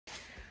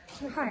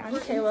Hi, I'm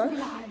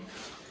Kayla.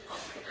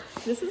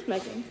 This is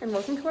Megan, and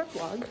welcome to our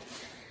vlog.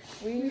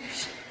 We're not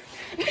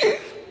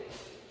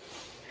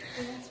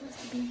supposed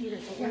to be here,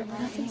 but we're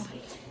not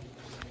anyway.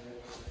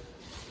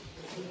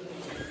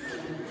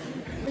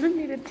 We don't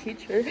need a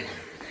teacher,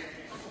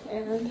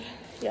 and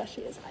yeah,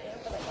 she is. I am,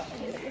 but I got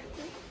here.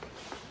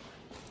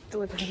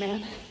 Delivery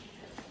man.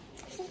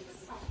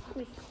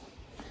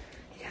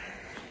 Yeah.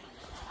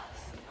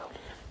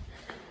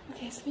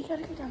 Okay, so we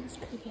gotta go down this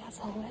creepy ass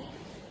hallway.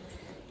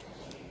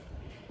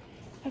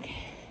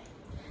 Okay.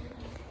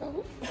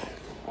 Oh,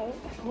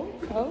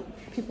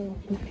 people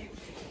walking in.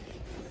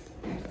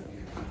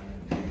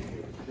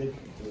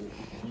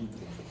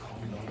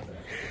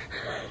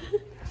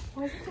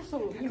 Why is it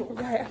so illegal?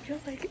 Right, I feel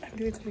like I'm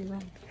doing something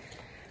wrong.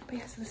 But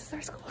yeah, so this is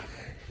our school.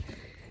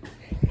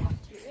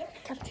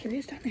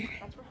 Cafeteria's down there.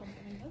 That's where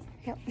homecoming is.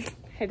 Yep,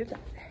 headed that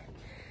there.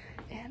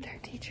 And our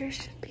teachers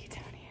should be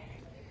down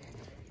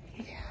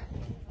here.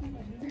 Yeah.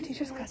 Our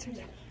teacher's classroom.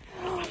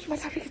 Oh my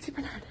god, we can see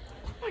Bernard.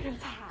 Oh my god.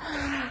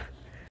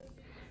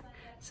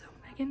 So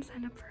Megan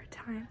signed up for a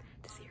time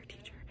to see her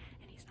teacher,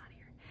 and he's not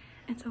here.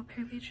 And so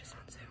apparently it's just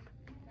on Zoom.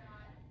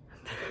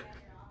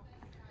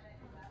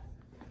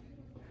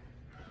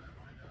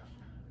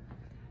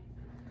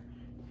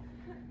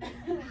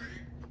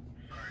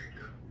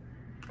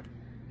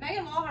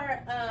 Megan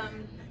Walhart,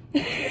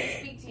 here to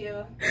speak to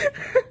you.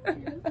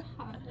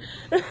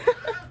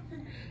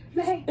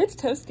 It's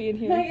toasty in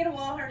here. Megan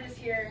Walhart is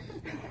here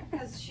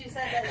because she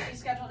said that she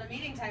scheduled a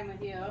meeting time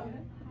with you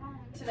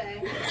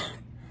today.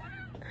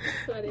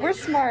 We're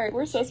smart.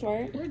 We're so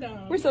smart. We're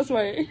dumb. We're so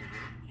smart.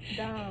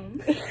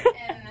 Dumb. And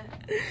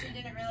she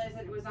didn't realize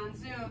that it was on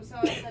Zoom, so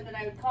I said that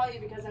I would call you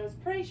because I was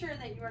pretty sure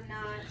that you were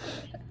not.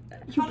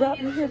 You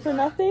brought me here for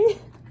nothing?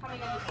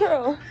 Coming in.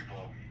 Girl,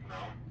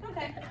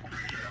 Okay.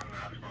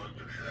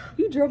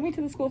 you drove me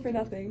to the school for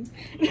nothing.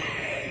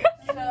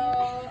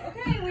 So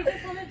okay, we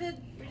just wanted to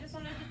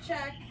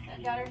check.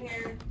 I got her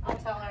here. I'll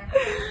tell her.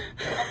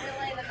 I'll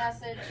relay the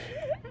message.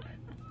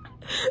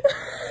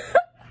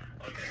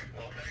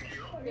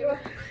 You're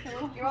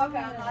welcome.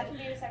 I can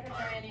be your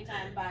secretary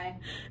anytime. Bye.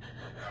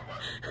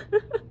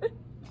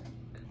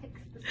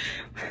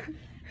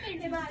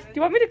 Okay, bye. Do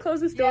you want me to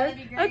close this door? Yeah,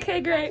 that'd be great. Okay,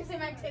 great. Practicing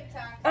my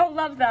TikTok. Oh,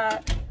 love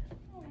that.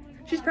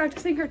 She's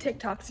practicing her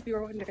TikToks, if you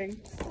were wondering.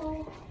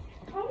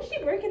 How is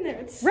she working there?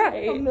 It's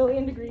Right. a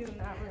million degrees in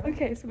that room.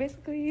 Okay, so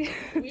basically,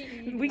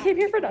 We we came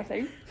here for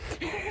nothing.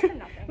 For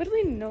nothing.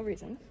 Literally no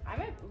reason. I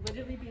might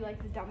literally be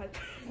like the dumbest.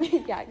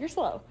 Yeah, you're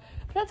slow.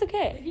 But that's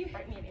okay. Did you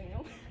write me an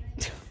email?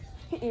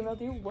 He emailed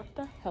you. What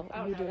the hell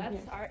are Oh you no, doing that's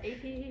here? our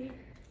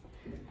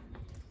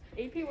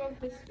AP World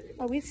History.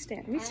 Oh, we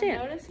stand. We I'm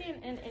stand. noticing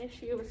an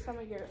issue with some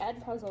of your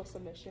ed puzzle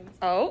submissions.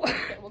 Oh.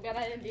 Okay, well, good,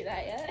 I didn't do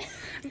that yet.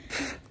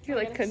 You're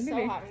like, It's couldn't so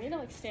be me. hot. We need to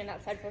like stand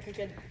outside for like a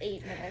good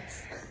 8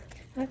 minutes.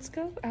 Let's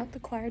go out the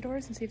choir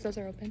doors and see if those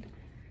are open.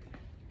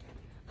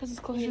 Because it's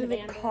You closer mean to the the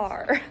van doors?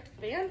 car.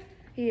 Van?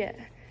 Yeah.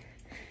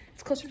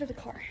 It's closer to the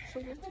car. So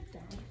you're like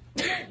dumb.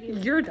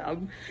 You're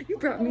dumb. You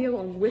brought me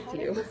along with How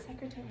did you. the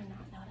secretary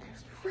not know that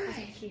this was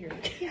here?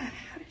 Yeah,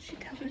 how did she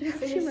tell me? How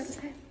did she let us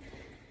in?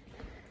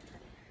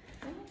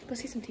 Go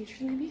see some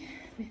teachers, maybe?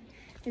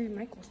 Maybe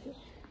Michael's here.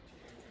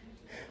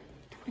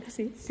 Do you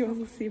want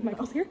to see if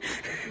Michael's here?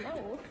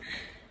 No.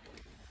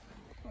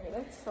 Okay,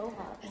 that's so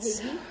hot. It's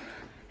so...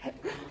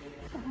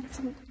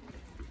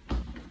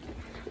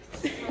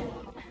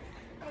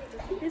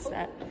 Who is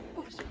that?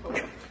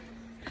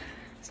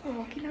 So we're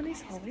walking down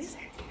these hallways.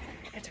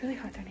 It's really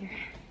hot down here.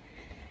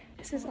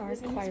 This is our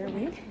choir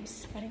wing. I'm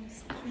sweating.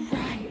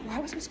 Right. Why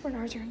was Miss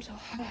Bernard's room so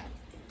hot?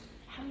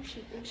 How is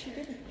she? She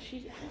didn't.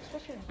 She had a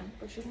sweatshirt on,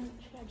 but she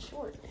had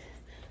short.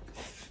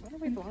 Why are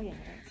we vlogging it?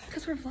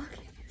 Because we're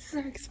vlogging. This is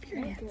our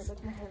experience. Good.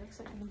 Look, my hair looks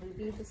like in the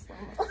movie The Slow.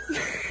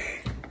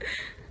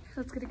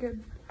 Let's get it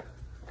good.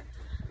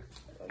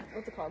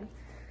 What's it called?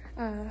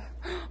 Oh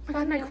my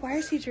god, my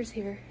choir teacher's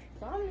here.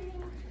 Sorry.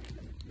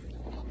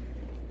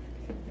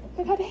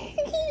 Oh my god,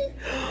 hey!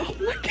 Oh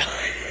my god.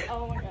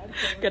 Oh my god.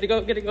 Gotta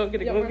go.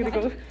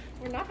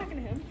 We're not talking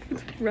to him.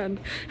 Run.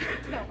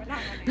 No, we're not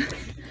talking to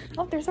him.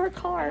 Oh, there's our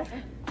car.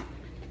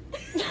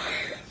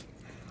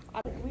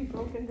 We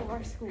broke into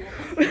our school.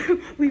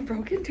 We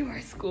broke into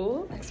our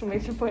school?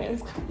 Exclamation point.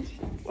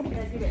 Exclamation Oh my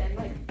god, do it.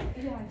 Like,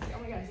 yes. Oh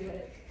my god, do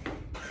it.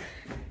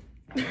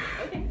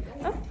 Okay.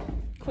 Oh,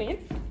 Queen.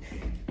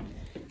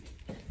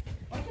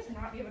 Why just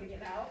not be able to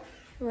get out?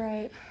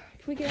 Right.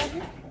 Can we get out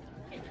here?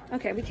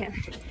 Okay, we can.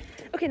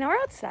 Okay, now we're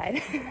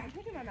outside. I'm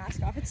taking my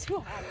mask off. It's too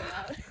hot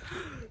out.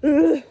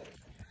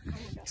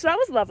 So that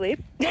was lovely.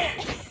 We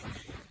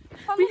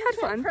had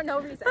fun. For no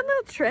reason. Fun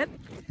little trip.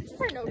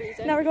 For no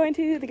reason. Now we're going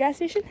to the gas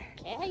station.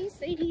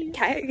 Casey's.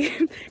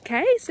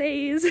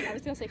 Casey's. I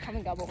was gonna say come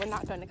and go, but we're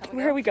not going to come and go.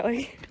 Where are we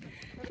going?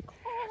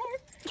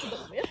 The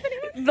whip,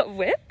 anyone? The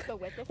whip? The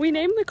whip. We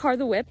named the car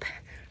the Whip.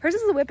 Hers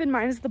is the whip and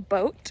mine is the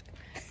boat.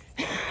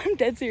 I'm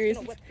dead serious.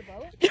 Gonna whip the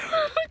boat.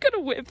 I'm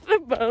gonna whip the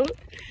boat.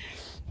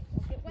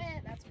 Get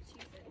wet. That's what she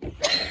said.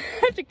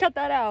 I have to cut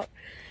that out.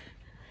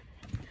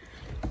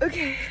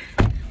 Okay,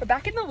 we're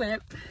back in the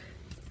whip.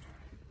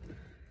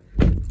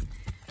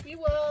 we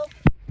will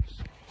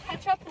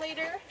catch up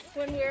later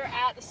when we're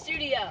at the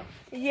studio.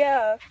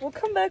 Yeah, we'll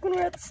come back when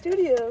we're at the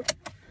studio.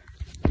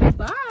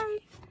 Bye.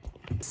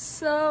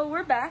 So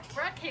we're back.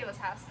 We're at Kayla's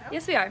house now.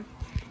 Yes, we are.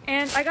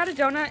 And I got a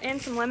donut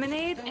and some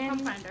lemonade. Don't come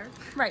find her.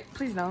 Right,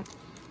 please don't.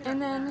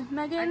 And then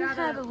Megan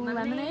had a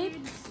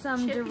lemonade,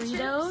 some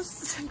Doritos,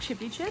 some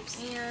Chippy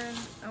Chips. And,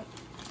 oh,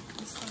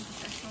 this is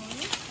unprofessional.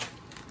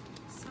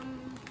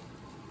 Some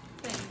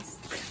things.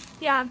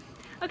 Yeah.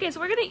 Okay, so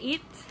we're gonna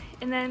eat,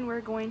 and then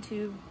we're going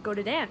to go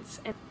to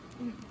dance. And